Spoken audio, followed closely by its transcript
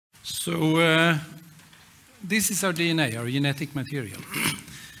This is our DNA, our genetic material.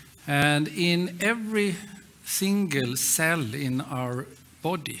 And in every single cell in our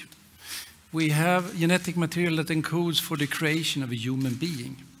body, we have genetic material that encodes for the creation of a human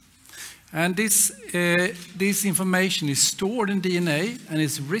being. And this information is stored in DNA and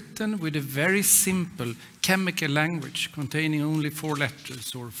is written with a very simple chemical language containing only 4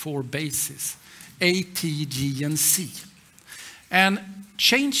 letters or 4 bases, A, T, G, and C. And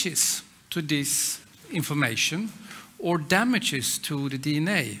changes to this information or damages to the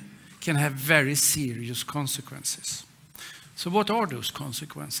DNA can have very serious consequences. So what are those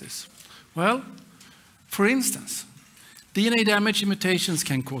consequences? Well, for instance, DNA damage mutations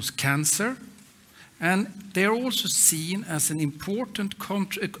can cause cancer, and they are also seen as an important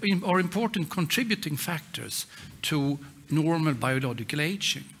contributing factors to normal biological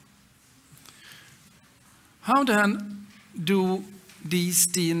aging. How then do these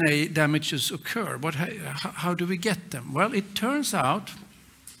DNA damages occur? How do we get them? Well, it turns out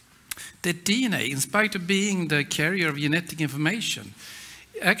that DNA, in spite of being the carrier of genetic information,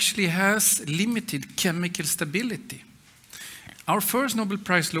 actually has limited chemical stability. Our first Nobel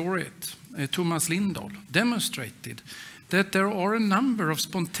Prize laureate, Tomas Lindahl, demonstrated that there are a number of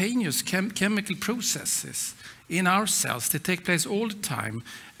spontaneous chemical processes in our cells that take place all the time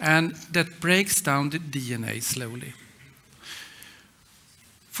and that breaks down the DNA slowly.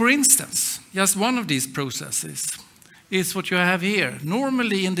 For instance, just one of these processes is what you have here.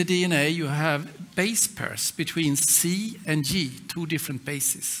 Normally in the DNA you have base pairs between C and G, 2 different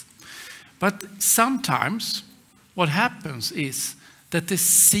bases. But sometimes what happens is that the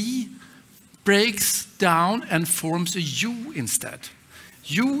C breaks down and forms a U instead.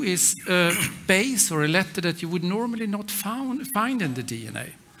 U is a base or a letter that you would normally not find in the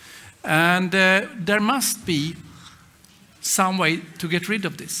DNA. And there must be some way to get rid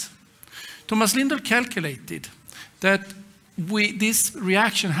of this. Tomas Lindahl calculated that this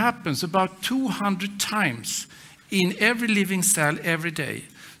reaction happens about 200 times in every living cell every day.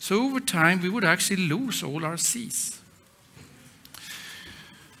 So over time, we would actually lose all our Cs.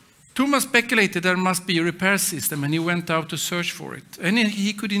 Tomas speculated there must be a repair system, and he went out to search for it. And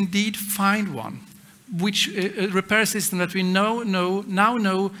he could indeed find one, which a repair system that we now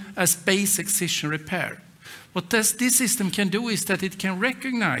know as base excision repair. What this system can do is that it can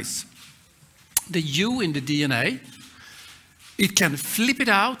recognize the U in the DNA, it can flip it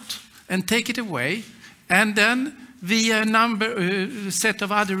out and take it away, and then via a set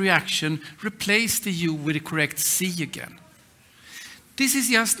of other reactions, replace the U with the correct C again. This is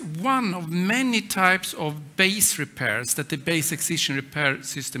just one of many types of base repairs that the base excision repair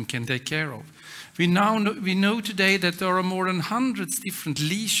system can take care of. We know today that there are more than 100 different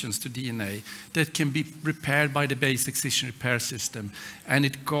lesions to DNA that can be repaired by the base excision repair system, and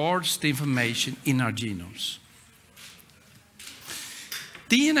it guards the information in our genomes.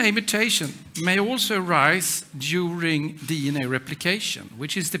 DNA mutation may also arise during DNA replication,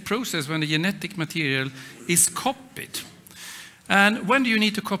 which is the process when the genetic material is copied. And when do you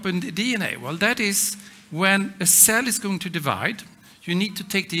need to copy the DNA? Well, that is when a cell is going to divide. You need to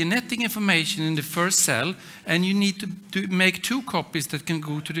take the genetic information in the first cell, and you need to make 2 copies that can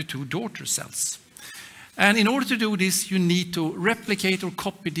go to the 2 daughter cells. And in order to do this, you need to replicate or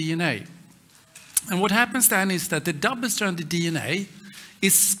copy DNA. And what happens then is that the double-stranded DNA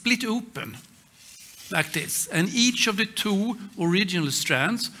is split open like this, and each of the 2 original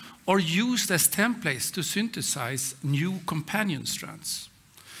strands are used as templates to synthesize new companion strands.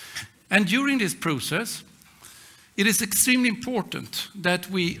 And during this process, it is extremely important that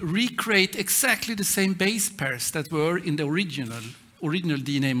we recreate exactly the same base pairs that were in the original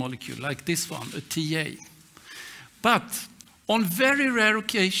DNA molecule, like this one, a TA. But on very rare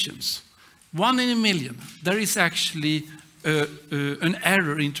occasions, 1 in a million, there is actually an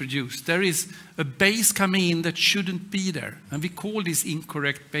error introduced. There is a base coming in that shouldn't be there, and we call these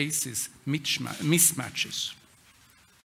incorrect bases mismatches.